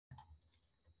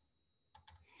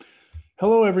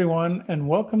Hello, everyone, and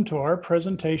welcome to our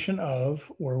presentation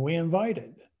of Were We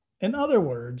Invited? In other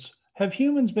words, have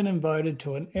humans been invited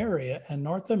to an area in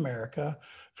North America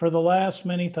for the last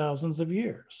many thousands of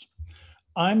years?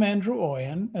 I'm Andrew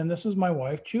Oien, and this is my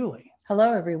wife, Julie.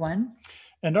 Hello, everyone.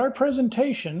 And our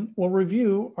presentation will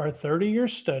review our 30-year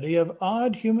study of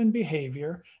odd human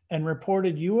behavior and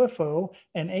reported UFO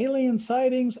and alien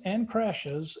sightings and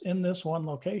crashes in this one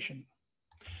location.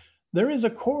 There is a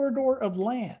corridor of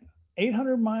land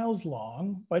 800 miles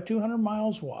long by 200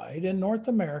 miles wide in North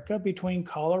America between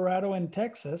Colorado and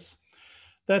Texas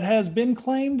that has been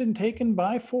claimed and taken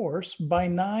by force by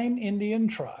 9 Indian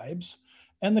tribes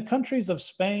and the countries of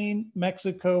Spain,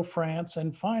 Mexico, France,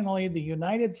 and finally the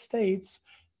United States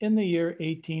in the year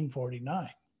 1849.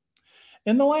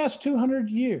 In the last 200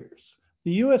 years,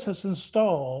 the U.S. has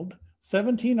installed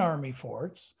 17 Army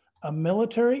forts, a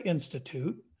military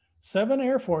institute, 7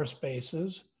 Air Force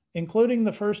bases, including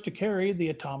the first to carry the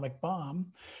atomic bomb,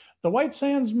 the White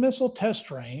Sands Missile Test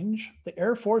Range, the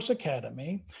Air Force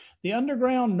Academy, the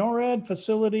underground NORAD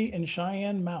facility in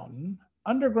Cheyenne Mountain,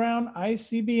 underground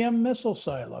ICBM missile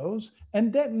silos,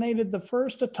 and detonated the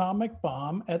first atomic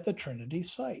bomb at the Trinity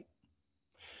site.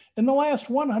 In the last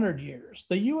 100 years,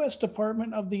 the U.S.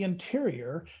 Department of the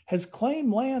Interior has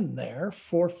claimed land there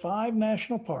for 5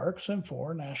 national parks and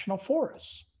 4 national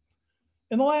forests.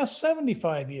 In the last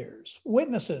 75 years,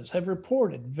 witnesses have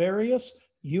reported various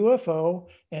UFO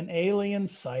and alien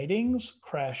sightings,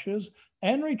 crashes,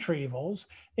 and retrievals,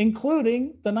 including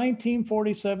the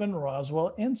 1947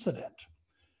 Roswell incident.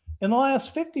 In the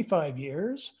last 55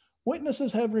 years,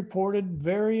 witnesses have reported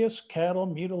various cattle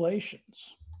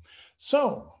mutilations.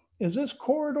 So, is this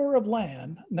corridor of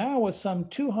land, now with some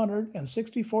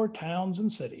 264 towns and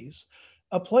cities,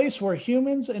 a place where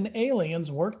humans and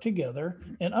aliens work together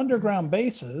in underground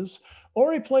bases,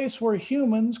 or a place where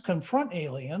humans confront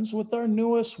aliens with our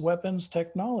newest weapons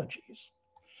technologies?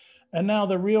 And now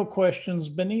the real questions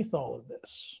beneath all of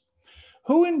this.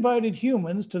 Who invited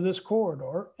humans to this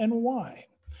corridor and why?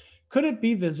 Could it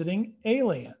be visiting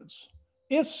aliens?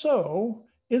 If so,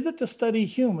 is it to study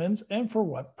humans and for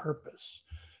what purpose?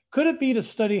 Could it be to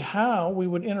study how we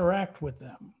would interact with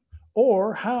them,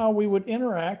 or how we would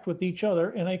interact with each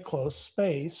other in a close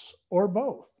space, or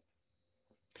both?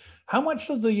 How much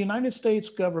does the United States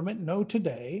government know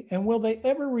today, and will they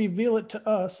ever reveal it to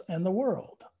us and the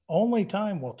world? Only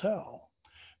time will tell.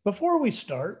 Before we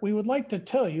start, we would like to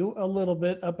tell you a little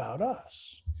bit about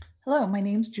us. Hello, my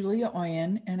name's Julie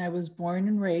Oien, and I was born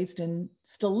and raised and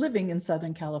still living in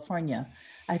Southern California.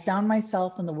 I found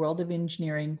myself in the world of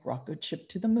engineering, rocket ship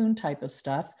to the moon type of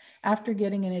stuff, after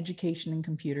getting an education in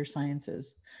computer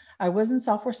sciences. I was in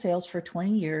software sales for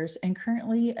 20 years, and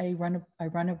currently I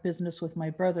run a business with my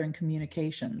brother in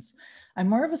communications. I'm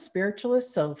more of a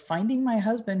spiritualist, so finding my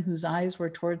husband whose eyes were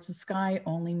towards the sky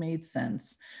only made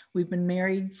sense. We've been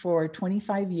married for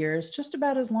 25 years, just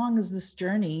about as long as this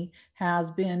journey has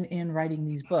been in writing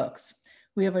these books.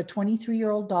 We have a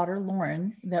 23-year-old daughter,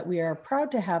 Lauren, that we are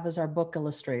proud to have as our book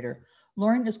illustrator.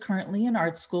 Lauren is currently in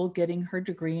art school getting her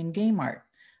degree in game art.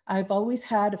 I've always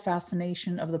had a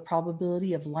fascination of the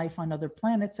probability of life on other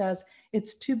planets, as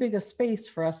it's too big a space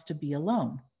for us to be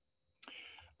alone.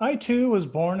 I too was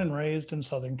born and raised in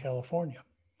Southern California.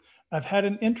 I've had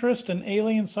an interest in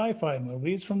alien sci-fi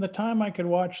movies from the time I could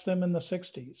watch them in the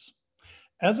 60s.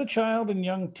 As a child and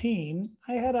young teen,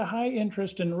 I had a high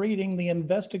interest in reading the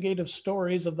investigative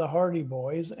stories of the Hardy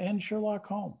Boys and Sherlock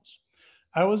Holmes.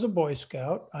 I was a Boy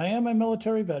Scout, I am a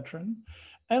military veteran,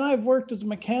 and I've worked as a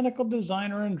mechanical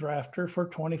designer and drafter for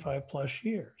 25 plus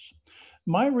years.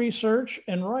 My research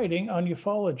and writing on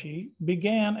ufology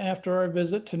began after our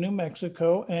visit to New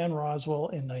Mexico and Roswell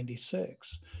in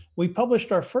 '96. We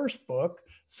published our first book,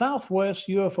 Southwest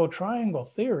UFO Triangle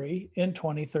Theory, in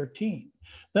 2013.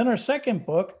 Then our second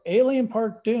book, Alien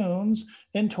Park Dunes,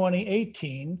 in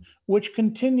 2018, which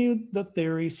continued the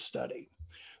theory study.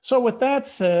 So with that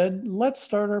said, let's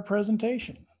start our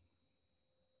presentation.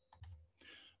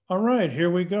 All right, here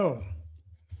we go.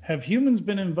 Have humans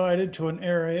been invited to an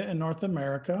area in North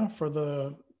America for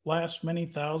the last many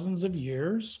thousands of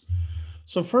years?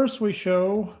 So first we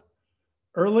show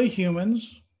early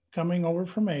humans coming over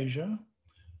from Asia,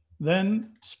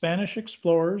 then Spanish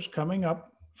explorers coming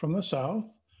up from the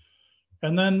south,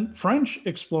 and then French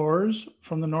explorers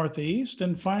from the northeast,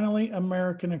 and finally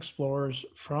American explorers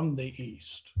from the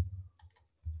east.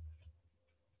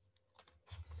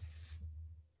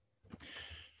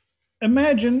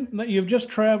 Imagine that you've just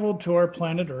traveled to our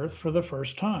planet Earth for the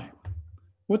first time,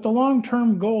 with the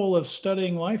long-term goal of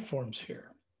studying life forms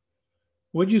here.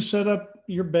 Would you set up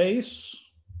your base?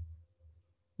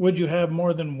 Would you have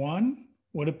more than one?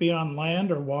 Would it be on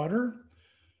land or water?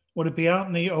 Would it be out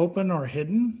in the open or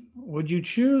hidden? Would you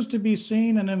choose to be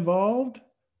seen and involved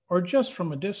or just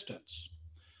from a distance?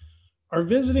 Our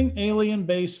visiting alien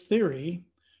base theory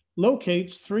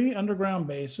locates three underground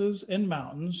bases in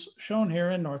mountains shown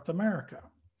here in North America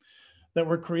that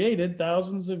were created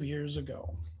thousands of years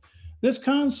ago. This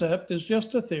concept is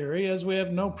just a theory as we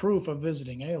have no proof of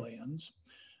visiting aliens.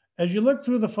 As you look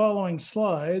through the following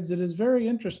slides, it is very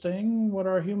interesting what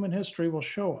our human history will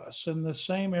show us in the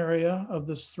same area of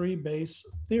this three base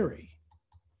theory.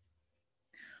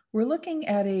 We're looking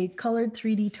at a colored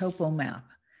 3D topo map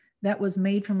that was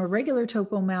made from a regular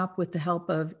topo map with the help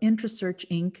of IntraSearch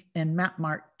Inc. and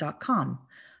mapmart.com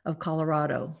of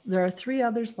Colorado. There are three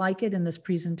others like it in this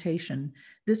presentation.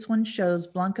 This one shows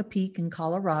Blanca Peak in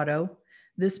Colorado.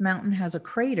 This mountain has a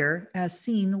crater as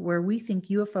seen where we think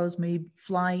UFOs may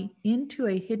fly into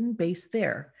a hidden base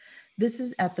there. This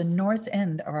is at the north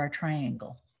end of our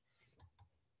triangle.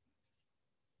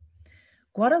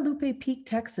 Guadalupe Peak,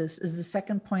 Texas is the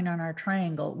second point on our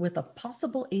triangle with a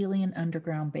possible alien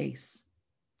underground base.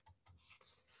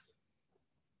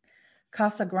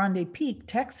 Casa Grande Peak,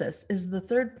 Texas is the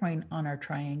third point on our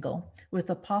triangle with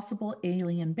a possible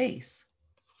alien base.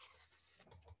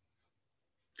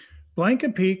 Blanca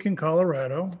Peak in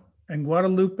Colorado and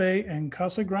Guadalupe and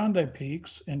Casa Grande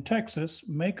Peaks in Texas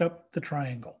make up the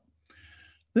triangle.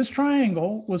 This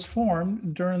triangle was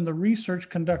formed during the research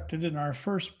conducted in our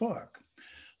first book.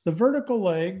 The vertical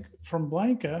leg from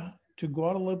Blanca to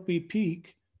Guadalupe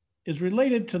Peak is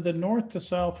related to the north to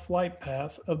south flight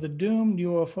path of the doomed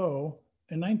UFO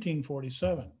in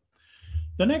 1947.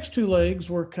 The next two legs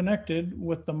were connected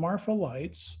with the Marfa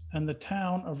Lights and the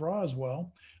town of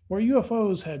Roswell, where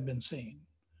UFOs had been seen.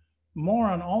 More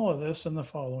on all of this in the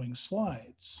following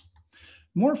slides.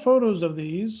 More photos of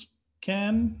these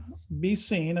can be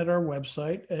seen at our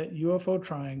website at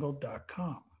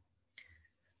ufotriangle.com.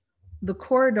 The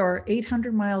corridor,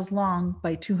 800 miles long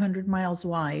by 200 miles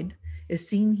wide, is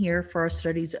seen here for our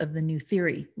studies of the new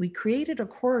theory. We created a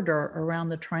corridor around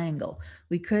the triangle.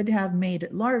 We could have made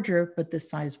it larger, but this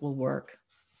size will work.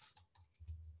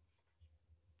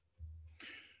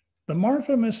 The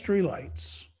Marfa Mystery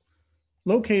Lights,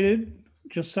 located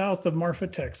just south of Marfa,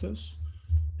 Texas,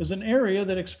 is an area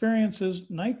that experiences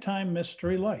nighttime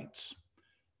mystery lights.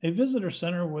 A visitor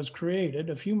center was created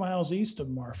a few miles east of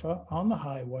Marfa on the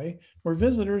highway where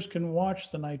visitors can watch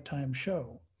the nighttime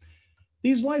show.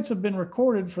 These lights have been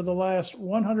recorded for the last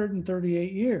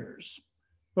 138 years.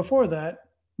 Before that,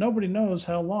 nobody knows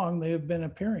how long they have been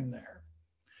appearing there.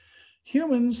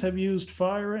 Humans have used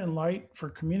fire and light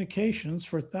for communications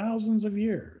for thousands of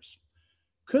years.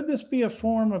 Could this be a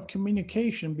form of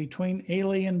communication between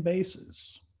alien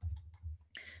bases?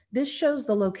 This shows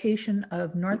the location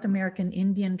of North American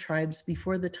Indian tribes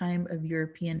before the time of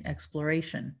European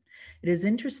exploration. It is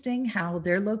interesting how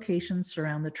their locations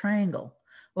surround the triangle.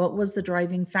 What was the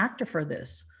driving factor for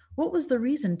this? What was the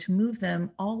reason to move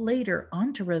them all later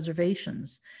onto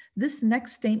reservations? This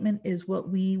next statement is what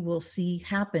we will see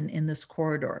happen in this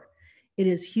corridor. It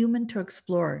is human to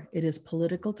explore. It is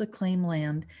political to claim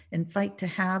land and fight to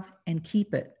have and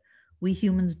keep it. We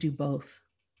humans do both.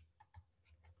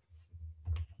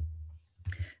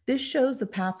 This shows the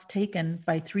paths taken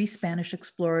by three Spanish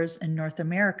explorers in North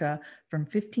America from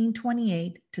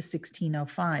 1528 to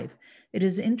 1605. It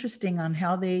is interesting on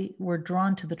how they were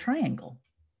drawn to the triangle.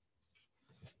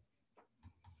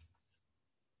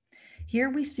 Here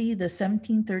we see the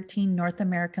 1713 North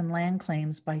American land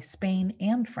claims by Spain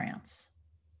and France.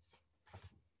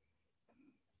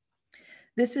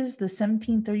 This is the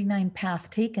 1739 path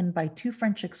taken by two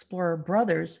French explorer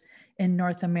brothers in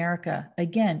North America.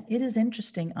 Again, it is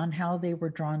interesting on how they were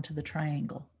drawn to the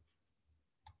triangle.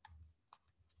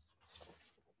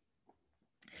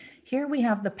 Here we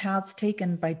have the paths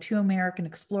taken by two American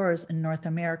explorers in North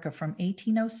America from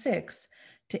 1806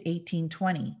 to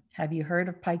 1820. Have you heard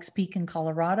of Pikes Peak in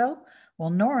Colorado?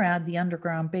 Well, NORAD, the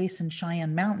underground base in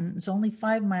Cheyenne Mountain, is only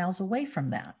 5 miles away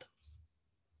from that.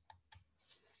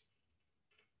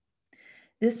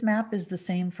 This map is the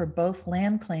same for both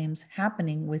land claims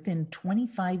happening within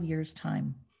 25 years'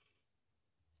 time.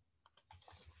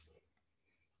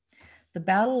 The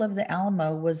Battle of the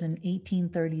Alamo was in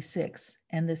 1836,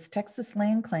 and this Texas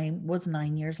land claim was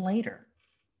 9 years later.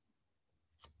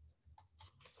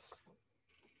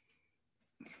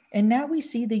 And now we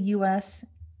see the U.S.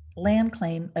 land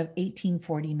claim of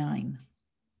 1849.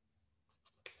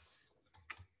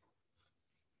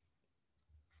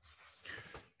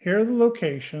 Here are the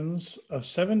locations of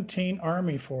 17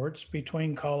 Army forts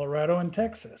between Colorado and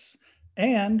Texas,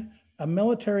 and a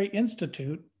military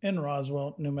institute in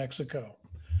Roswell, New Mexico.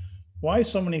 Why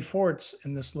so many forts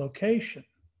in this location?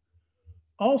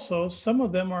 Also, some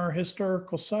of them are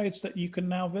historical sites that you can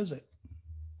now visit.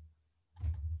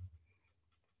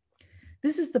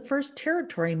 This is the first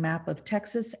territory map of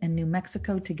Texas and New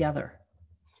Mexico together.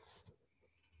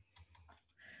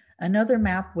 Another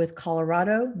map with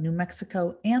Colorado, New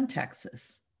Mexico, and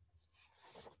Texas.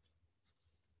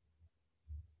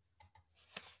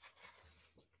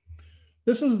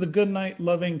 This is the Goodnight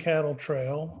Loving Cattle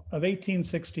Trail of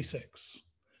 1866.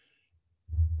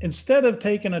 Instead of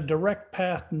taking a direct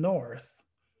path north,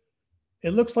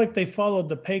 it looks like they followed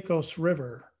the Pecos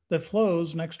River that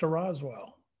flows next to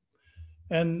Roswell.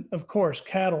 And of course,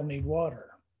 cattle need water.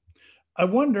 I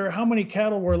wonder how many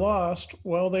cattle were lost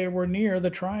while they were near the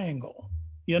triangle.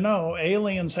 You know,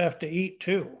 aliens have to eat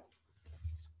too.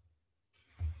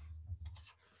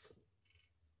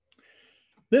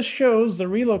 This shows the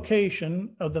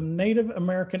relocation of the Native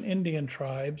American Indian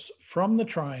tribes from the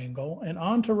triangle and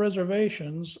onto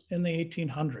reservations in the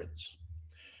 1800s.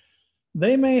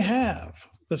 They may have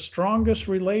the strongest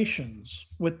relations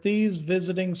with these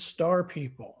visiting star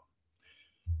people.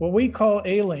 What we call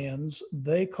aliens,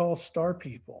 they call star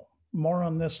people. More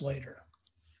on this later.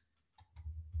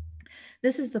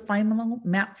 This is the final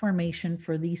map formation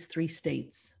for these three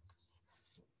states.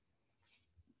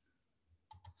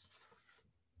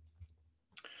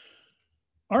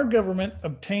 Our government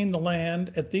obtained the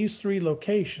land at these three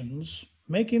locations,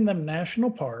 making them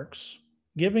national parks,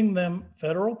 giving them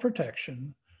federal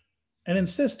protection, and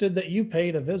insisted that you pay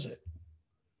to visit.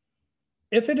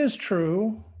 If it is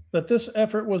true that this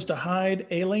effort was to hide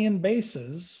alien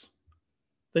bases,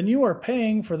 then you are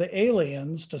paying for the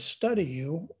aliens to study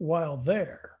you while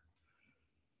there.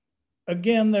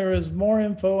 Again, there is more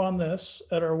info on this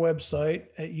at our website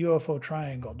at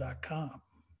ufotriangle.com.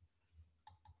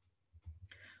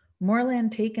 More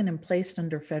land taken and placed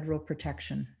under federal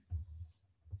protection.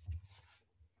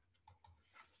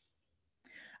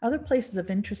 Other places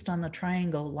of interest on the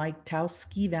triangle like Taos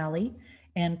Ski Valley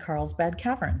and Carlsbad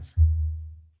Caverns.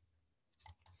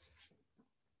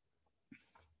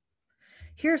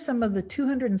 Here are some of the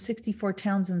 264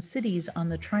 towns and cities on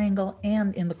the triangle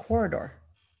and in the corridor.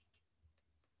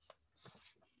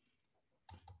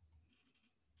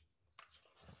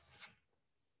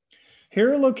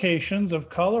 Here are locations of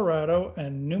Colorado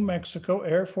and New Mexico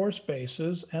Air Force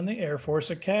bases and the Air Force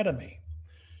Academy.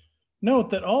 Note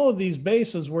that all of these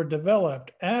bases were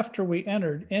developed after we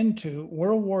entered into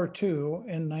World War II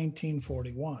in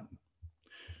 1941.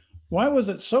 Why was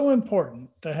it so important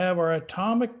to have our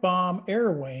atomic bomb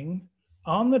air wing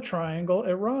on the triangle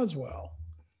at Roswell?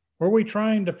 Were we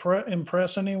trying to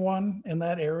impress anyone in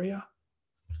that area?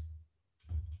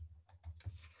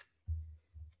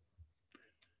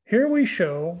 Here we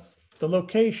show the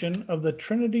location of the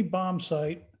Trinity bomb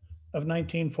site of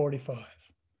 1945.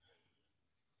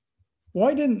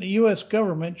 Why didn't the US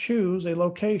government choose a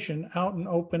location out in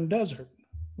open desert,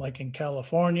 like in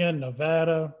California,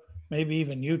 Nevada, maybe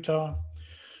even Utah?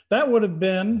 That would have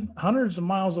been hundreds of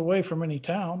miles away from any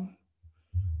town.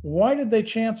 Why did they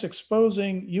chance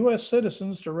exposing US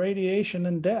citizens to radiation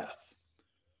and death?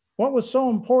 What was so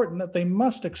important that they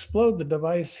must explode the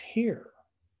device here?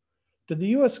 Did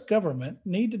the US government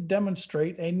need to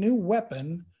demonstrate a new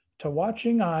weapon to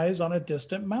watching eyes on a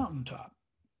distant mountaintop?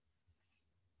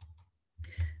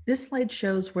 This slide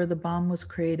shows where the bomb was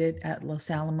created at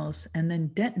Los Alamos and then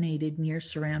detonated near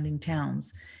surrounding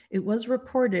towns. It was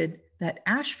reported that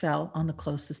ash fell on the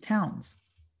closest towns.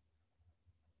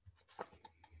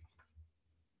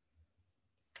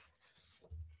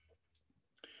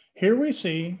 Here we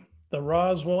see the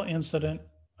Roswell incident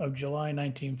of July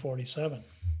 1947.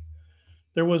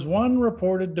 There was one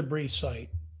reported debris site.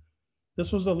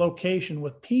 This was a location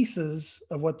with pieces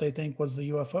of what they think was the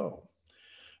UFO.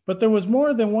 But there was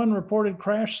more than one reported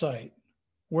crash site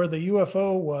where the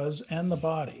UFO was and the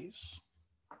bodies.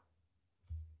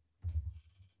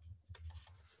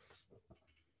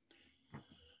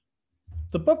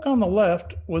 The book on the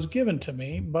left was given to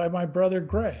me by my brother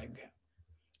Greg,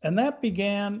 and that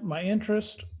began my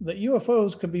interest that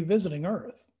UFOs could be visiting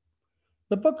Earth.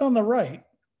 The book on the right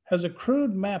has a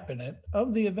crude map in it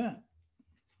of the event.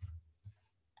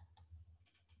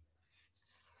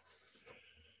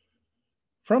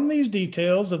 From these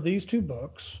details of these two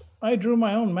books, I drew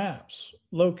my own maps,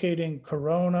 locating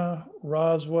Corona,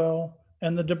 Roswell,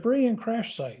 and the debris and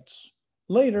crash sites.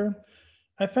 Later,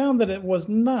 I found that it was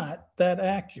not that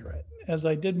accurate as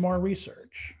I did more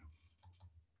research.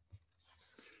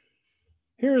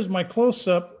 Here is my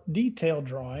close-up detail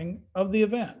drawing of the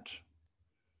event.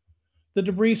 The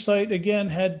debris site again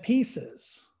had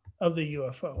pieces of the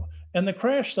UFO, and the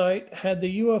crash site had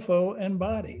the UFO and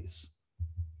bodies.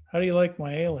 How do you like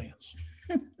my aliens?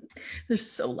 They're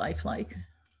so lifelike.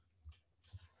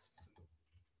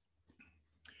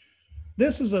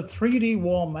 This is a 3D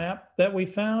wall map that we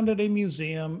found at a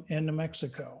museum in New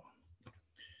Mexico.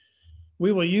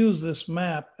 We will use this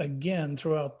map again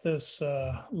throughout this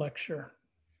lecture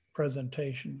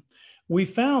presentation. We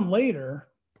found later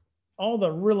all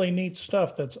the really neat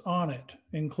stuff that's on it,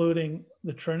 including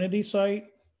the Trinity site,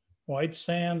 White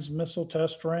Sands Missile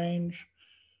Test Range.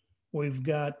 We've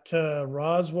got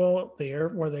Roswell,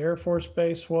 where the Air Force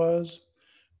Base was.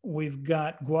 We've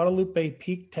got Guadalupe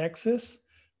Peak, Texas,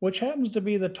 which happens to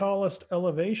be the tallest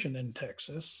elevation in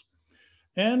Texas.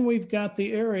 And we've got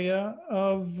the area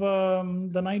of the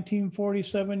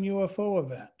 1947 UFO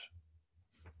event.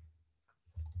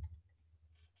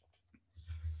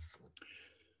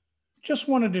 Just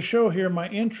wanted to show here my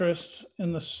interest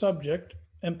in the subject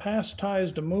and past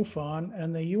ties to MUFON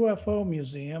and the UFO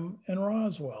Museum in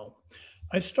Roswell.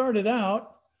 I started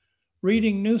out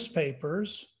reading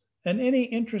newspapers and any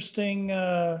interesting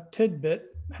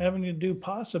tidbit having to do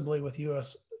possibly with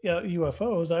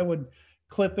UFOs, I would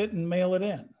clip it and mail it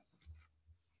in.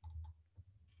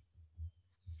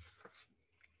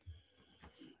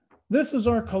 This is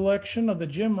our collection of the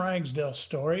Jim Ragsdale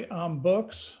story on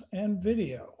books and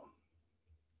video.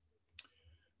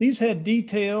 These had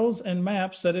details and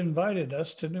maps that invited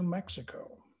us to New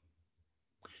Mexico.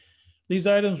 These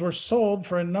items were sold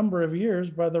for a number of years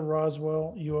by the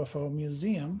Roswell UFO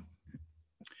Museum.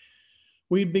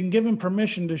 We'd been given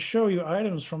permission to show you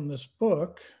items from this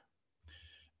book,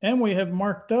 and we have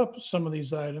marked up some of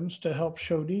these items to help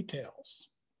show details.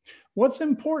 What's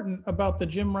important about the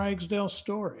Jim Ragsdale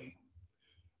story?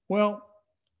 Well,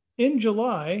 in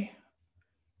July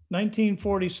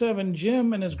 1947,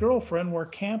 Jim and his girlfriend were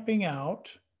camping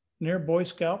out near Boy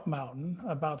Scout Mountain,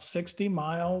 about 60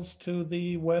 miles to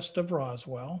the west of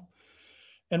Roswell.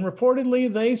 And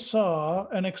reportedly, they saw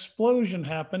an explosion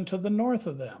happen to the north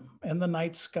of them in the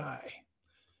night sky.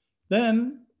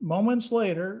 Then, moments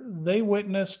later, they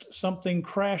witnessed something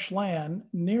crash land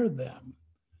near them.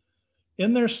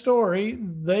 In their story,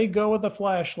 they go with a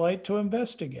flashlight to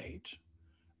investigate.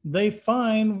 They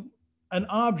find an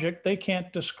object they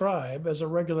can't describe as a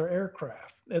regular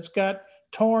aircraft. It's got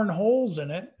torn holes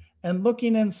in it, and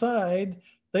looking inside,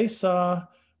 they saw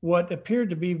what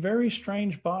appeared to be very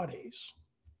strange bodies.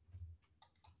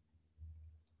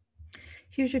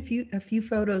 Here's a few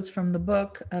photos from the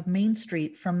book of Main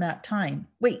Street from that time.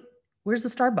 Wait, where's the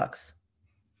Starbucks?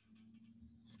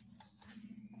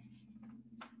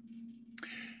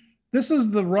 This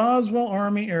is the Roswell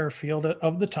Army Airfield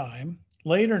of the time,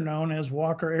 later known as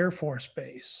Walker Air Force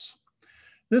Base.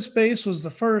 This base was the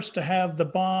first to have the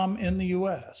bomb in the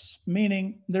US,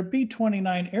 meaning their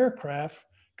B-29 aircraft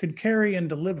could carry and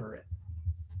deliver it.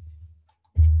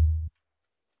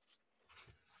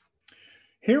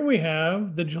 Here we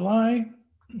have the July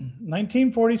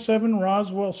 1947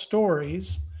 Roswell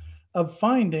stories of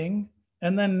finding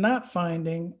and then not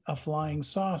finding a flying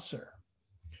saucer.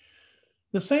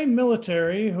 The same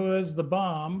military who has the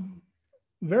bomb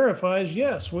verifies,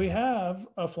 yes, we have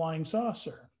a flying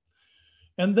saucer.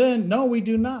 And then, no, we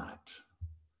do not.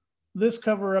 This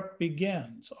cover-up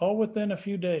begins, all within a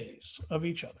few days of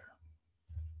each other.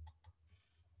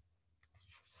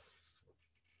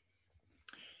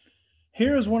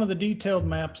 Here is one of the detailed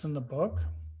maps in the book.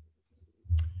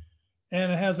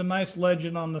 And it has a nice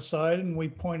legend on the side, and we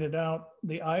pointed out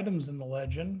the items in the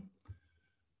legend.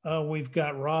 We've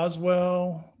got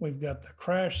Roswell, we've got the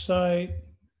crash site,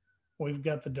 we've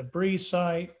got the debris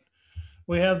site.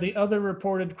 We have the other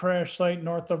reported crash site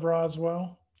north of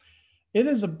Roswell. It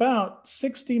is about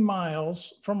 60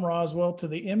 miles from Roswell to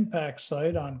the impact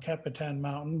site on Capitan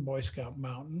Mountain, Boy Scout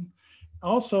Mountain.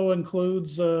 Also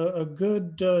includes a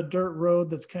good dirt road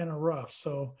that's kind of rough,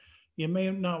 so you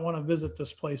may not want to visit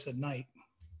this place at night.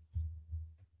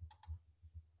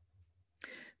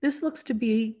 This looks to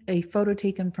be a photo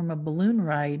taken from a balloon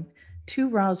ride to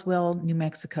Roswell, New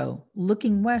Mexico.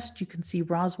 Looking west, you can see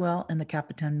Roswell and the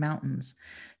Capitan Mountains.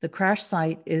 The crash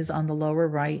site is on the lower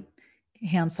right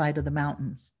hand side of the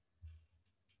mountains.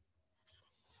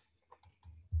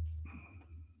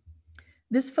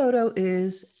 This photo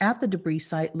is at the debris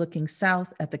site looking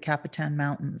south at the Capitan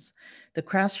Mountains. The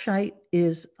crash site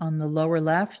is on the lower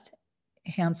left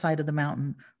hand side of the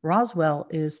mountain. Roswell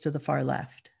is to the far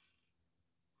left.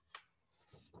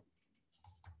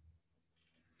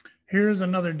 Here's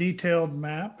another detailed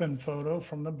map and photo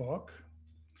from the book.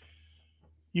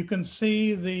 You can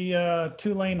see the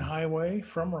two-lane highway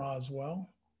from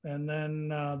Roswell, and then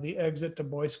the exit to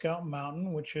Boy Scout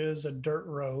Mountain, which is a dirt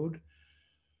road,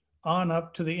 on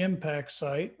up to the impact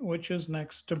site, which is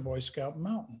next to Boy Scout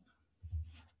Mountain.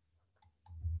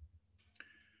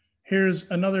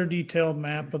 Here's another detailed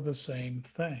map of the same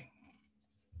thing.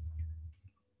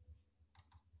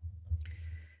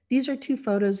 These are two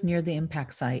photos near the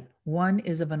impact site. One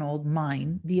is of an old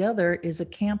mine. The other is a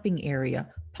camping area,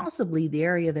 possibly the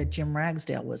area that Jim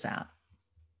Ragsdale was at.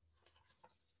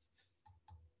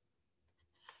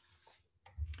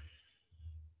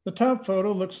 The top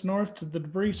photo looks north to the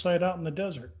debris site out in the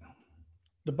desert.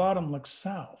 The bottom looks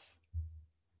south.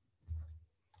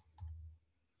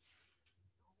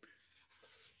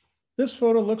 This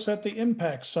photo looks at the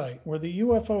impact site where the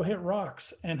UFO hit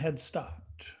rocks and had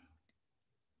stopped.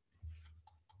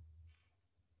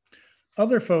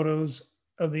 Other photos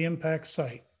of the impact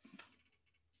site.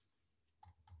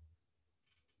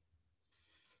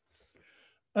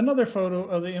 Another photo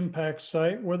of the impact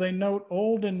site where they note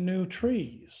old and new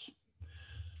trees.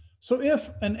 So if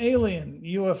an alien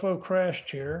UFO crashed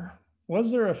here,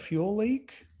 was there a fuel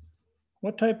leak?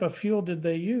 What type of fuel did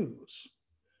they use?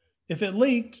 If it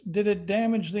leaked, did it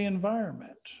damage the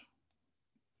environment?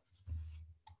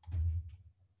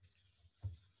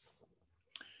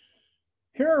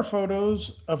 Here are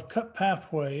photos of cut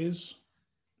pathways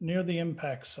near the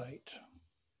impact site.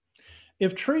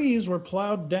 If trees were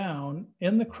plowed down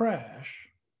in the crash,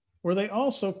 were they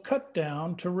also cut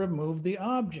down to remove the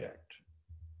object?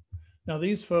 Now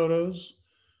these photos,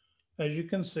 as you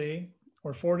can see,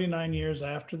 were 49 years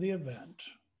after the event.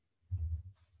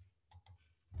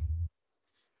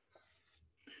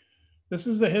 This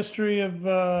is the history of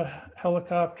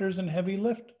helicopters and heavy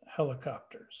lift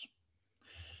helicopters.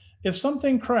 If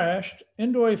something crashed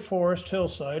into a forest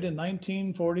hillside in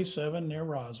 1947 near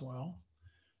Roswell,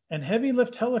 and heavy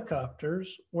lift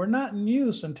helicopters were not in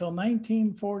use until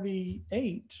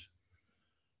 1948,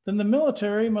 then the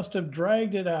military must have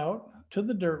dragged it out to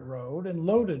the dirt road and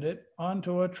loaded it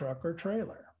onto a truck or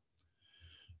trailer.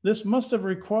 This must have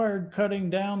required cutting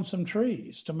down some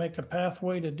trees to make a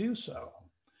pathway to do so.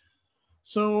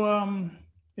 So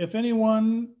if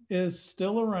anyone is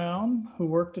still around who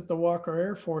worked at the Walker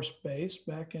Air Force Base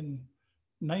back in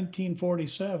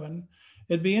 1947,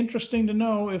 it'd be interesting to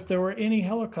know if there were any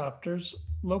helicopters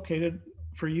located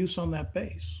for use on that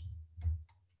base.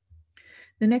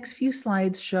 The next few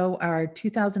slides show our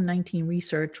 2019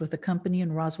 research with a company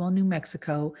in Roswell, New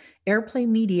Mexico, Airplay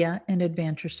Media and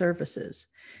Adventure Services.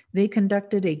 They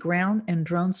conducted a ground and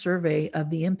drone survey of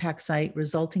the impact site,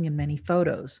 resulting in many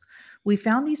photos. We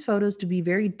found these photos to be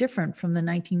very different from the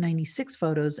 1996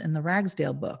 photos in the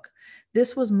Ragsdale book.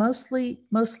 This was most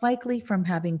likely from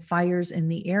having fires in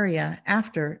the area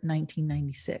after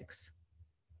 1996.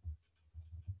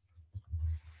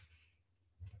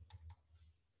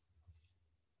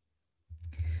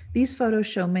 These photos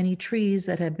show many trees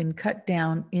that have been cut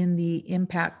down in the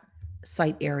impact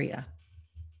site area.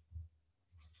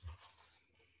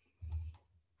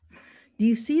 Do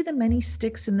you see the many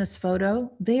sticks in this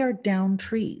photo? They are downed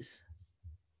trees.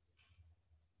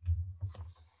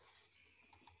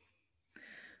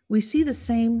 We see the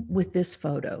same with this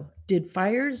photo. Did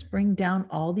fires bring down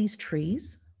all these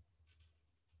trees?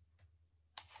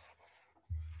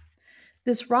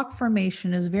 This rock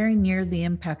formation is very near the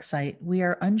impact site. We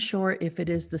are unsure if it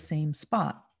is the same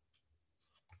spot.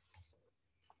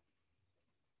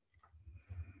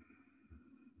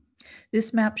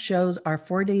 This map shows our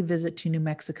 4-day visit to New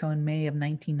Mexico in May of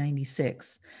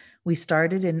 1996. We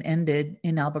started and ended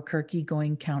in Albuquerque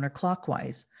going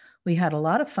counterclockwise. We had a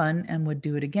lot of fun and would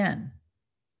do it again.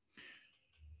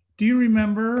 Do you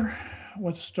remember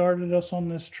what started us on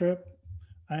this trip?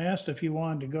 I asked if you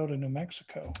wanted to go to New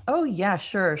Mexico. Oh yeah,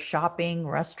 sure. Shopping,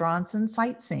 restaurants, and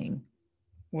sightseeing.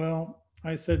 Well,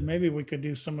 I said maybe we could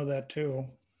do some of that too.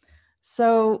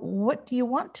 So what do you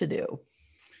want to do?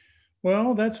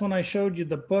 Well, that's when I showed you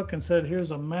the book and said,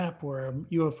 here's a map where a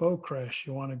UFO crash.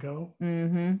 You want to go?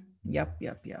 Mm-hmm. Yep.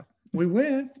 We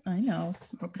went. I know.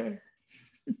 Okay.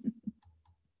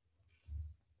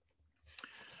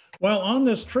 Well, on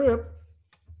this trip,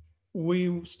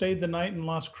 we stayed the night in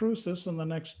Las Cruces, and the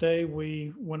next day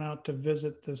we went out to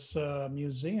visit this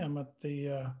museum at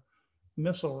the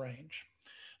missile range.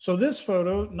 So this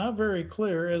photo, not very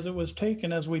clear, as it was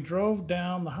taken as we drove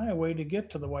down the highway to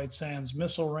get to the White Sands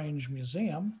Missile Range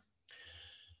Museum.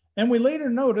 And we later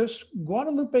noticed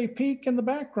Guadalupe Peak in the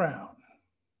background.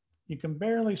 You can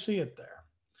barely see it there.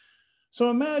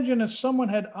 So imagine if someone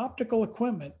had optical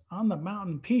equipment on the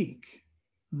mountain peak,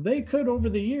 they could over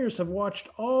the years have watched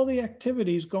all the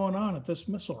activities going on at this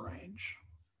missile range.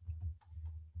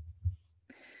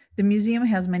 The museum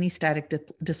has many static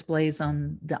displays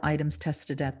on the items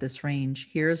tested at this range.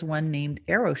 Here's one named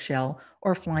Aeroshell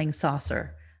or Flying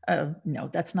Saucer. No,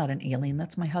 that's not an alien,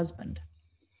 that's my husband.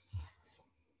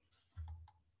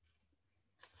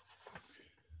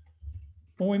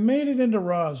 When we made it into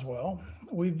Roswell,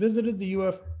 we visited the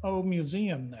UFO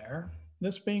museum there,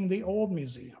 this being the old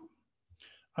museum.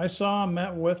 I saw and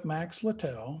met with Max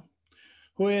Littell,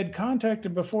 who I had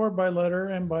contacted before by letter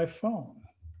and by phone.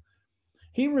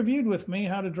 He reviewed with me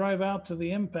how to drive out to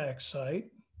the impact site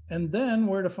and then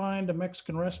where to find a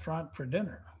Mexican restaurant for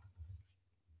dinner.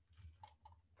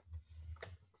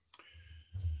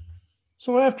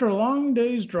 So after a long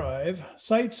day's drive,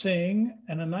 sightseeing,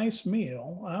 and a nice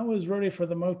meal, I was ready for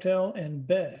the motel and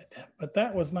bed, but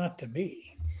that was not to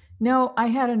be. No, I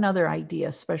had another idea,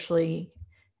 especially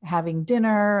having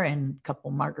dinner and a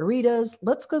couple margaritas.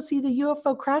 Let's go see the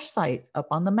UFO crash site up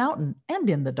on the mountain and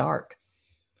in the dark.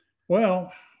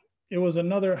 Well, it was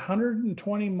another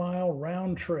 120-mile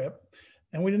round trip,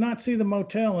 and we did not see the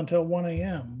motel until 1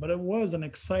 a.m., but it was an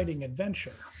exciting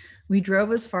adventure. We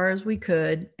drove as far as we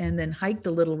could and then hiked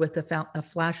a little with a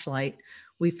flashlight.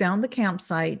 We found the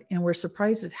campsite and were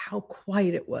surprised at how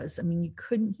quiet it was. I mean, you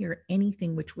couldn't hear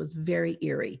anything, which was very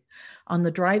eerie. On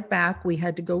the drive back, we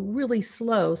had to go really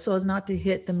slow so as not to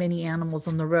hit the many animals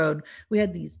on the road. We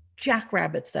had these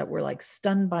jackrabbits that were like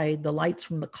stunned by the lights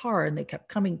from the car and they kept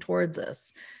coming towards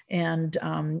us. And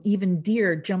even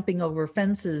deer jumping over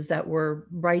fences that were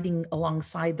riding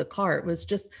alongside the car. It was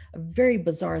just a very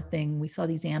bizarre thing. We saw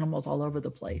these animals all over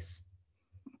the place.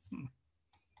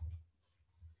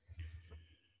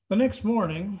 The next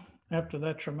morning, after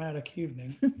that traumatic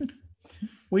evening,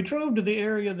 we drove to the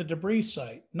area of the debris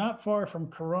site, not far from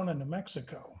Corona, New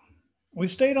Mexico. We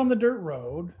stayed on the dirt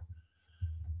road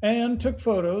and took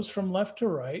photos from left to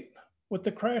right with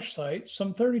the crash site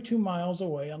some 32 miles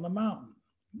away on the mountain,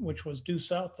 which was due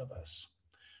south of us.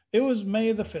 It was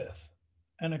May the 5th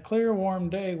and a clear,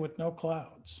 warm day with no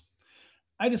clouds.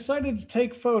 I decided to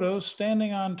take photos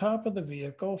standing on top of the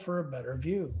vehicle for a better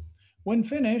view. When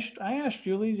finished, I asked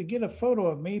Julie to get a photo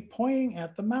of me pointing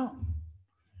at the mountain.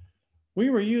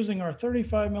 We were using our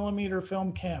 35mm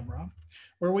film camera,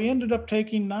 where we ended up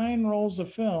taking 9 rolls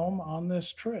of film on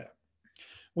this trip.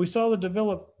 We saw the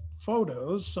developed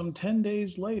photos some 10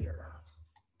 days later.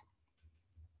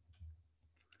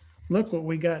 Look what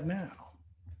we got now.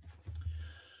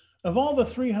 Of all the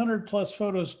 300 plus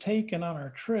photos taken on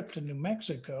our trip to New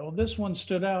Mexico, this one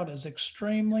stood out as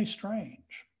extremely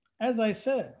strange. As I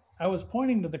said, I was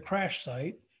pointing to the crash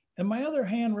site and my other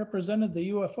hand represented the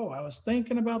UFO. I was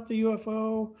thinking about the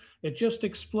UFO, it just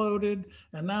exploded,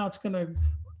 and now it's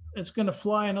gonna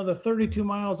fly another 32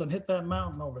 miles and hit that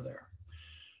mountain over there.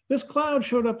 This cloud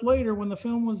showed up later when the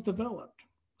film was developed.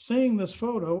 Seeing this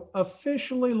photo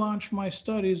officially launched my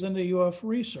studies into UFO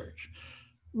research.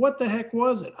 What the heck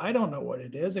was it? I don't know what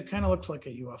it is. It kind of looks like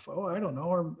a UFO. I don't know,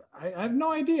 or I have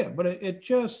no idea, but it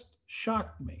just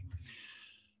shocked me.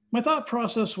 My thought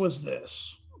process was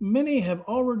this. Many have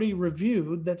already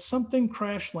reviewed that something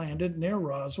crash landed near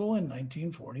Roswell in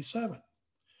 1947.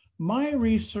 My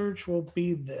research will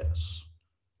be this.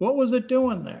 What was it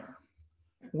doing there?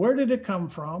 Where did it come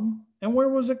from? And where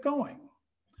was it going?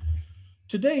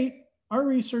 To date, our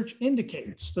research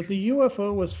indicates that the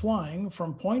UFO was flying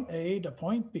from point A to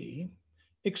point B,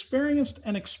 experienced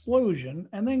an explosion,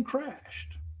 and then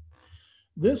crashed.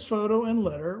 This photo and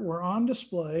letter were on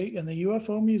display in the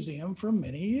UFO Museum for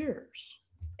many years.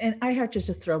 And I have to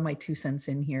just throw my 2 cents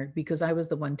in here because I was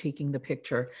the one taking the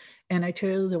picture. And I tell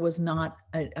you, there was not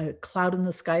a cloud in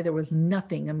the sky. There was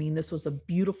nothing. I mean, this was a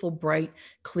beautiful, bright,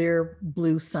 clear,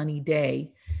 blue, sunny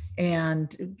day.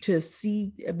 And to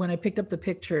see, when I picked up the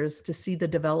pictures, to see the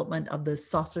development of the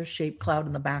saucer-shaped cloud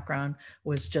in the background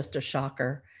was just a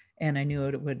shocker. And I knew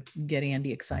it would get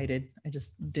Andy excited. I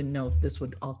just didn't know if this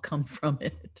would all come from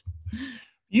it.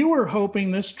 You were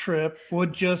hoping this trip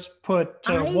would just put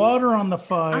water on the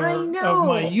fire of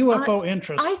my UFO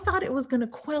interest. I thought it was going to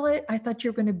quell it. I thought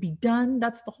you're going to be done.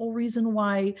 That's the whole reason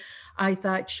why I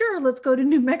thought, sure, let's go to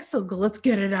New Mexico. Let's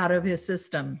get it out of his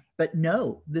system. But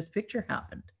no, this picture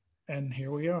happened. And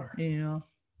here we are. Yeah.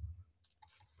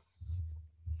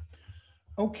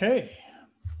 Okay.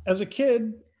 As a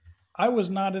kid, I was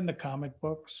not into comic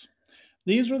books.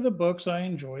 These were the books I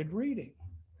enjoyed reading.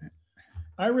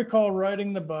 I recall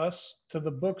riding the bus to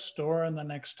the bookstore in the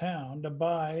next town to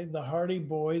buy the Hardy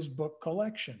Boys book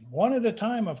collection, one at a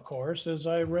time, of course, as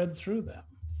I read through them.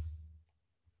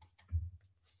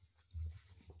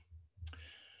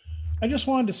 I just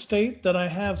wanted to state that I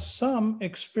have some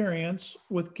experience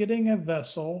with getting a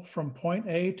vessel from point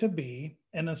A to B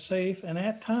in a safe and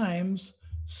at times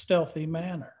stealthy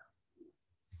manner.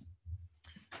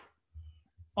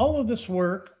 All of this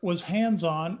work was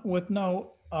hands-on with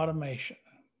no automation.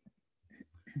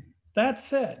 That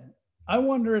said, I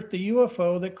wonder if the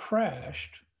UFO that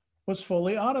crashed was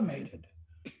fully automated.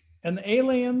 and the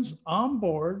aliens on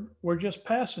board were just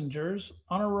passengers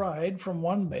on a ride from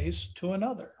one base to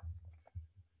another.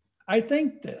 I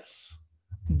think this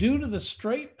due to the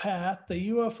straight path the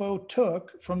UFO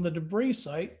took from the debris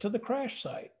site to the crash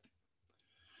site.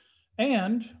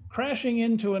 And crashing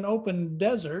into an open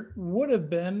desert would have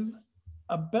been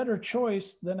a better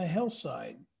choice than a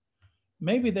hillside.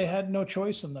 Maybe they had no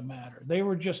choice in the matter. They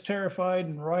were just terrified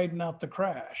and riding out the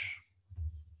crash.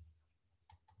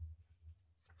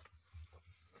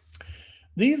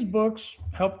 These books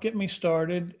helped get me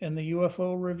started in the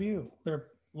UFO review. There are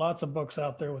lots of books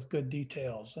out there with good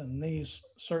details, and these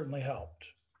certainly helped.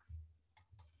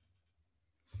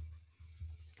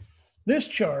 This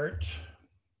chart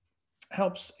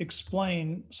helps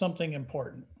explain something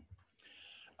important.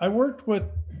 I worked with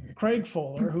Craig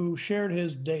Fuller, who shared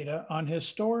his data on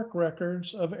historic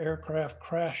records of aircraft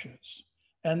crashes.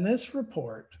 And this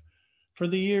report for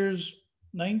the years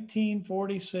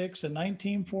 1946 and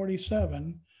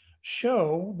 1947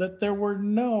 show that there were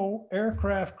no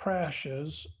aircraft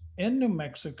crashes in New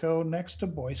Mexico next to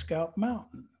Boy Scout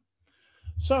Mountain.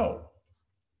 So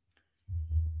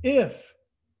if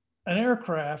an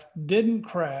aircraft didn't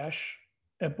crash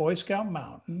at Boy Scout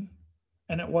Mountain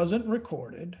and it wasn't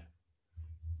recorded,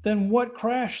 then what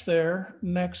crashed there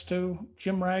next to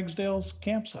Jim Ragsdale's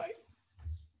campsite?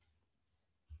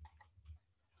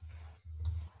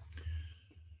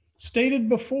 Stated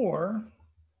before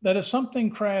that if something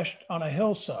crashed on a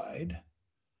hillside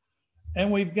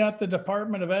and we've got the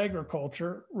Department of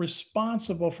Agriculture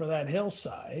responsible for that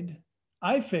hillside,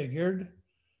 I figured,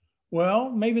 well,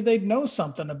 maybe they'd know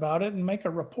something about it and make a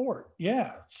report.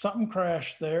 Yeah, something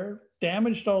crashed there,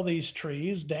 damaged all these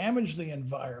trees, damaged the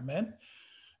environment.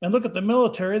 And look at the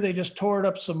military, they just tore it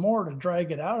up some more to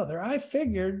drag it out of there. I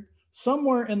figured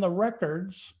somewhere in the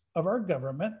records of our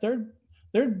government,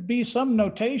 there'd be some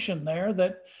notation there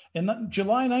that in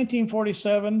July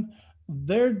 1947,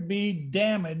 there'd be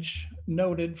damage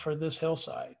noted for this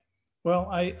hillside. Well,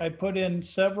 I put in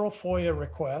several FOIA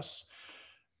requests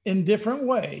in different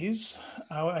ways.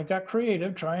 I got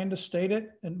creative trying to state it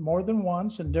in more than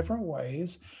once in different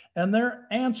ways. And their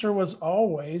answer was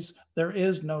always, there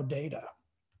is no data.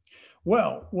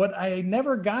 Well, what I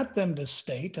never got them to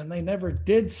state, and they never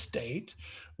did state,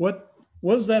 what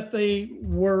was that they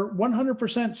were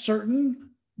 100%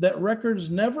 certain that records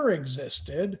never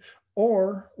existed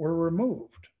or were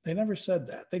removed. They never said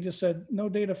that. They just said, no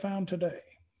data found today.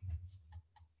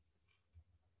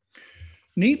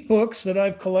 Neat books that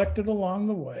I've collected along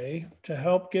the way to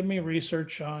help give me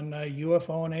research on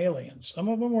UFO and aliens. Some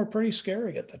of them were pretty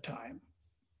scary at the time.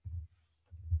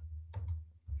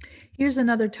 Here's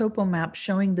another topo map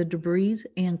showing the debris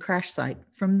and crash site.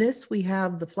 From this, we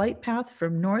have the flight path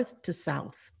from north to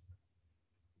south.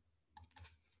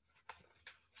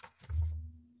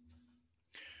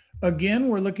 Again,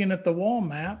 we're looking at the wall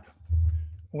map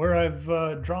where I've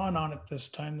drawn on it this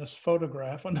time, this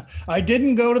photograph. And I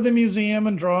didn't go to the museum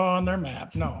and draw on their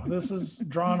map. No, this is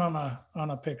drawn on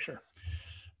a picture.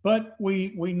 But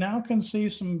we now can see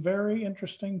some very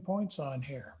interesting points on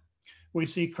here. We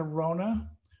see Corona.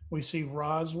 We see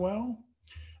Roswell.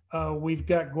 We've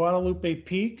got Guadalupe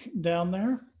Peak down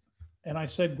there. And I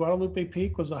said Guadalupe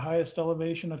Peak was the highest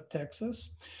elevation of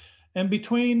Texas. And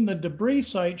between the debris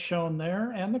site shown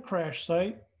there and the crash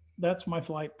site, that's my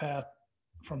flight path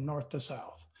from north to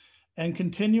south. And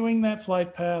continuing that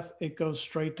flight path, it goes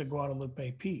straight to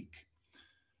Guadalupe Peak.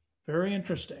 Very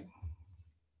interesting.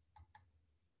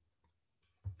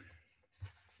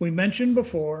 We mentioned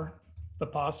before the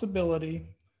possibility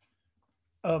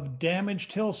of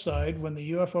damaged hillside when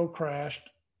the UFO crashed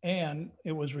and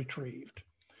it was retrieved.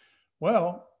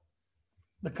 Well,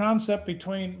 the concept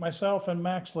between myself and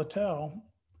Max Littell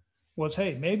was,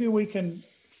 hey, maybe we can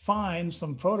find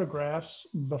some photographs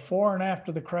before and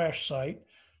after the crash site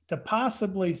to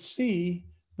possibly see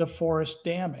the forest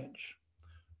damage.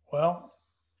 Well,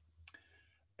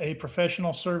 a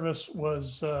professional service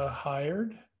was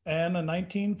hired and a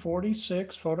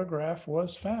 1946 photograph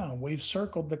was found. We've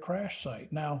circled the crash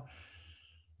site. Now,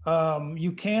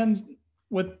 you can,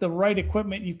 with the right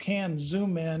equipment, you can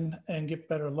zoom in and get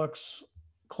better looks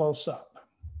close up.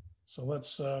 So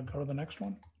let's go to the next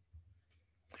one.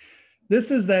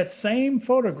 This is that same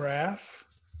photograph,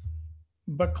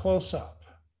 but close up.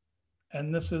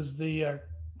 And this is the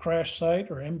crash site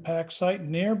or impact site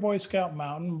near Boy Scout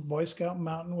Mountain. Boy Scout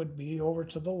Mountain would be over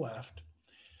to the left.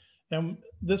 And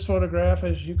this photograph,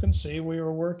 as you can see, we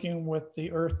were working with the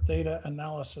Earth Data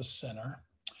Analysis Center.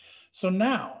 So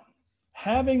now,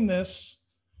 having this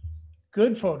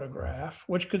good photograph,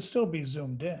 which could still be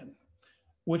zoomed in,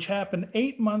 which happened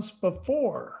 8 months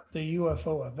before the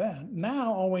UFO event.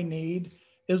 Now all we need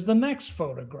is the next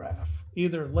photograph,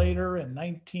 either later in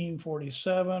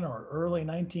 1947 or early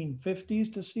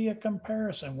 1950s, to see a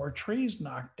comparison where trees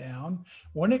knocked down,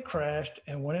 when it crashed,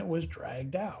 and when it was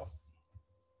dragged out.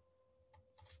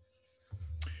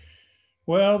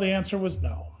 Well, the answer was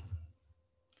no.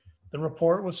 The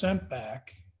report was sent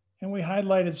back, and we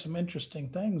highlighted some interesting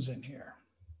things in here.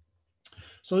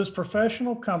 So this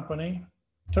professional company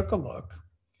took a look.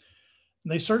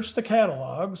 They searched the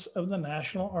catalogs of the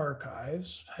National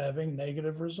Archives, having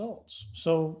negative results.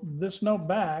 So this note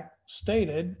back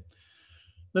stated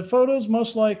the photos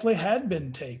most likely had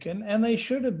been taken and they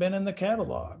should have been in the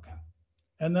catalog.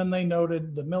 And then they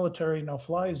noted the military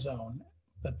no-fly zone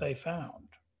that they found.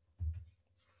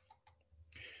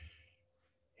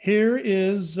 Here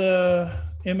is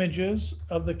images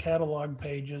of the catalog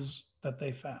pages that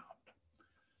they found.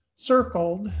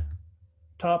 Circled,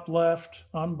 top left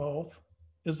on both,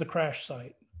 is the crash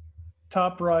site.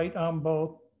 Top right on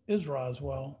both is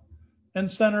Roswell, and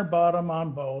center bottom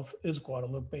on both is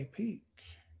Guadalupe Peak.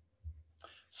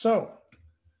 So,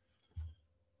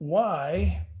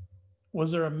 why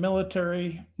was there a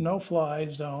military no-fly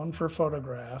zone for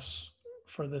photographs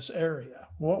for this area?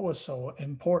 What was so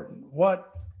important?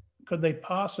 What could they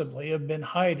possibly have been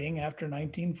hiding after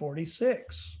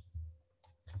 1946?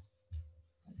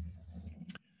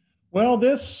 Well,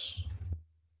 this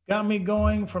got me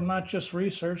going from not just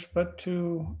research, but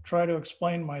to try to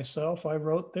explain myself. I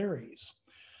wrote theories.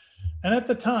 And at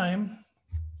the time,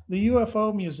 the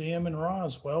UFO Museum in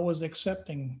Roswell was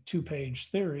accepting 2-page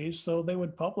theories, so they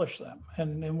would publish them.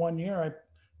 And in 1 year,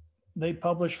 they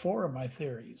published 4 of my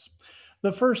theories.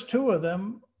 The first 2 of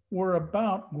them were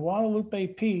about Guadalupe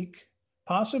Peak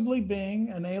possibly being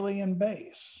an alien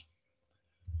base.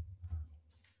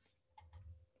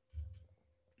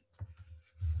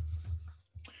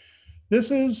 This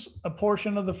is a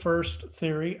portion of the first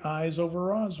theory, Eyes Over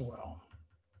Roswell.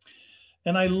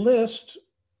 And I list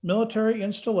military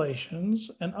installations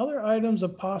and other items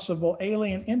of possible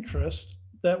alien interest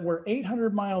that were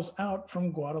 800 miles out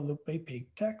from Guadalupe Peak,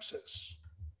 Texas.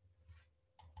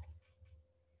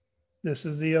 This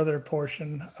is the other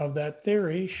portion of that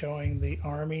theory showing the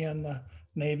Army and the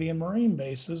Navy and Marine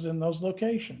bases in those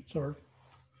locations or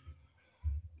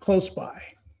close by.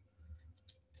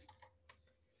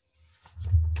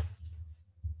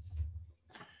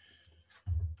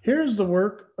 Here's the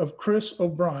work of Chris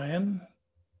O'Brien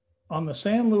on the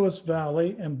San Luis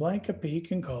Valley and Blanca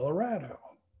Peak in Colorado.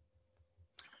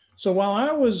 So while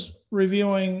I was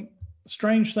reviewing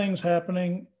strange things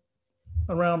happening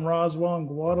around Roswell and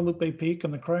Guadalupe Peak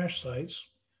and the crash sites,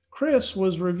 Chris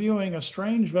was reviewing a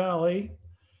strange valley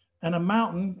and a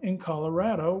mountain in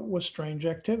Colorado with strange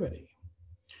activity.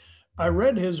 I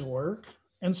read his work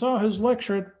and saw his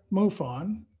lecture at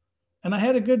MUFON, and I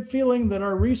had a good feeling that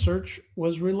our research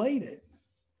was related.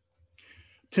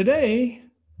 Today,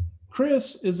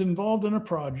 Chris is involved in a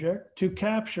project to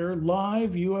capture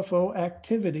live UFO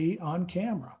activity on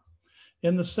camera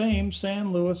in the same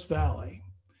San Luis Valley.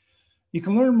 You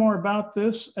can learn more about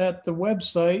this at the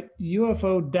website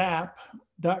ufodap.com.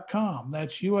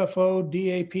 That's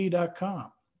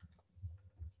ufodap.com.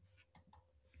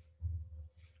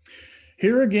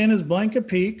 Here again is Blanca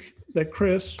Peak that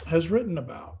Chris has written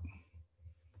about.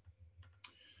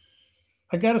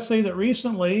 I got to say that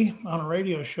recently on a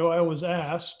radio show, I was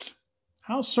asked,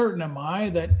 how certain am I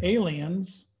that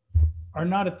aliens are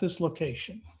not at this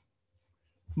location?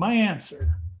 My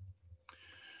answer,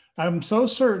 I'm so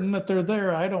certain that they're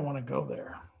there, I don't want to go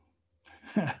there.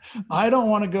 I don't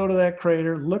want to go to that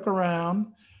crater, look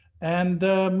around, and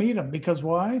meet them. Because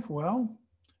why? Well,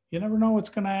 you never know what's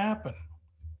going to happen.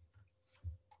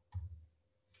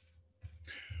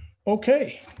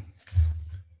 Okay.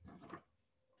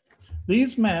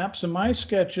 These maps and my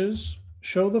sketches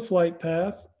show the flight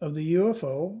path of the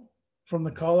UFO from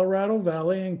the Colorado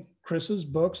Valley in Chris's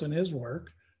books and his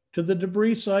work to the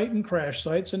debris site and crash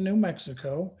sites in New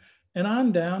Mexico and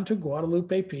on down to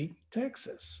Guadalupe Peak,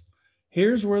 Texas.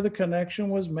 Here's where the connection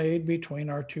was made between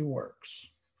our 2 works.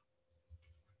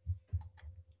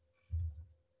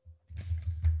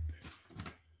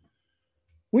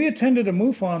 We attended a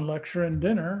MUFON lecture and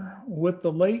dinner with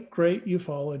the late great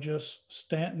ufologist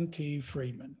Stanton T.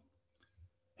 Friedman.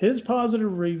 His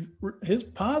positive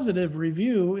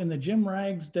review in the Jim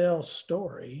Ragsdale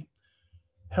story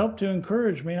helped to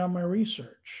encourage me on my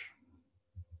research.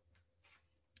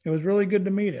 It was really good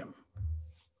to meet him.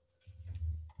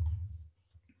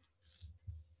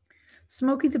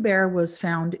 Smokey the Bear was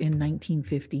found in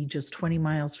 1950, just 20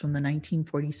 miles from the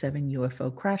 1947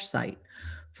 UFO crash site.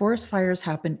 Forest fires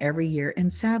happen every year,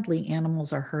 and sadly,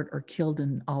 animals are hurt or killed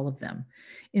in all of them.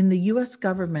 The US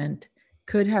government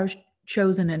could have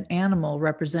chosen an animal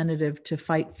representative to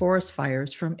fight forest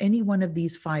fires from any one of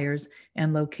these fires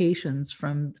and locations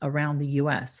from around the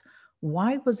US.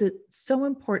 Why was it so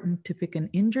important to pick an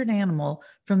injured animal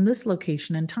from this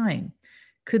location and time?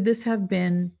 Could this have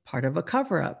been part of a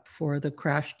cover up for the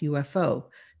crashed UFO?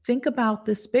 Think about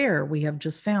this bear we have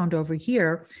just found over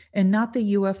here and not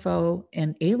the UFO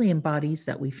and alien bodies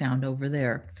that we found over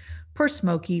there. Poor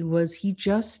Smokey, was he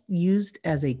just used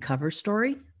as a cover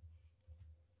story?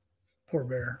 Poor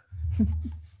bear.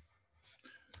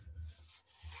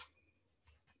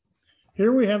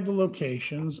 Here we have the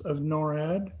locations of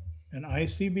NORAD and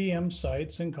ICBM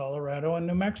sites in Colorado and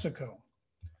New Mexico.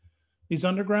 These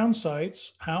underground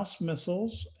sites house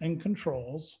missiles and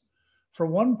controls for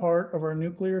one part of our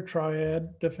nuclear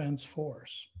triad defense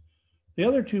force. The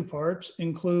other two parts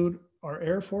include our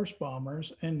Air Force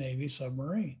bombers and Navy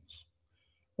submarines.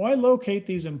 Why locate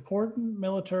these important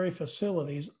military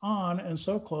facilities on and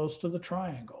so close to the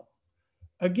triangle?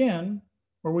 Again,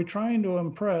 were we trying to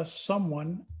impress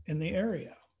someone in the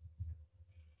area?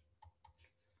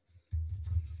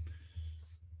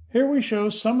 Here we show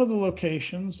some of the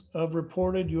locations of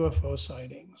reported UFO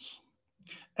sightings.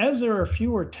 As there are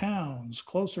fewer towns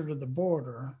closer to the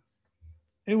border,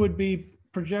 it would be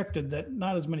projected that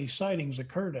not as many sightings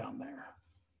occur down there.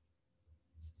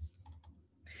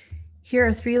 Here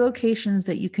are 3 locations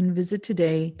that you can visit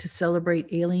today to celebrate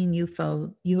alien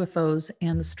UFOs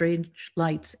and the strange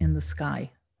lights in the sky.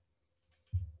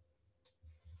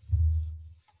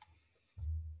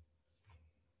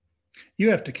 You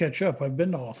have to catch up. I've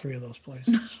been to all 3 of those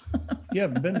places. You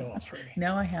haven't been to all 3.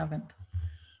 No, I haven't.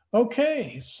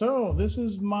 Okay, so this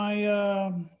is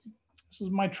my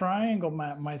triangle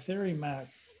map, my theory map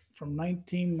from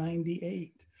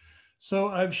 1998. So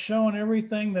I've shown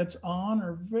everything that's on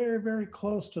or very, very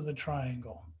close to the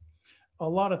triangle. A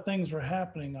lot of things were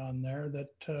happening on there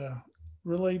that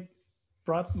really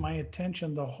brought my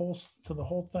attention to the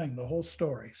whole thing, the whole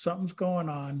story. Something's going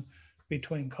on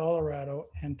between Colorado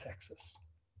and Texas.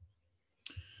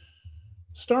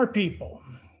 Star people,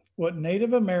 what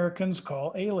Native Americans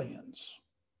call aliens.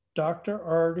 Dr.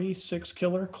 Artie Six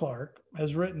Killer Clarke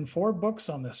has written 4 books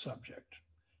on this subject.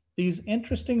 These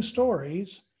interesting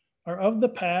stories are of the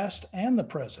past and the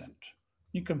present.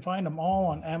 You can find them all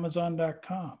on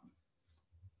Amazon.com.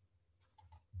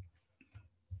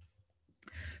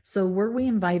 So were we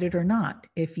invited or not?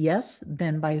 If yes,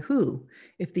 then by who?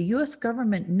 If the US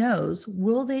government knows,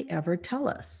 will they ever tell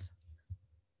us?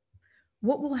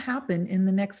 What will happen in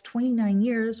the next 29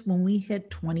 years when we hit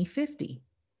 2050?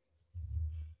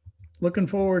 Looking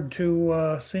forward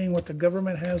to seeing what the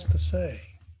government has to say.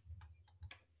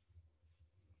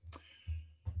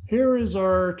 Here is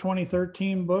our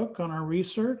 2013 book on our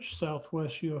research,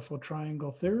 Southwest UFO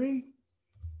Triangle Theory.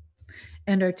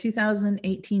 And our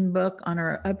 2018 book on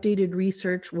our updated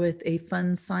research with a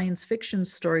fun science fiction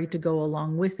story to go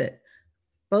along with it.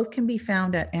 Both can be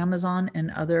found at Amazon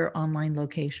and other online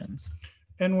locations.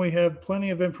 And we have plenty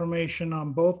of information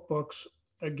on both books,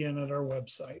 again, at our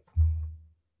website.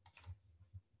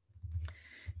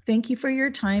 Thank you for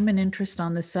your time and interest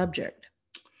on this subject.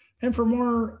 And for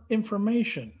more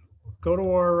information, go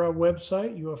to our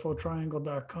website,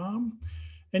 ufotriangle.com,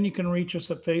 and you can reach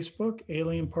us at Facebook,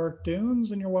 Alien Park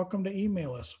Dunes, and you're welcome to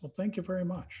email us. Well, thank you very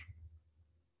much.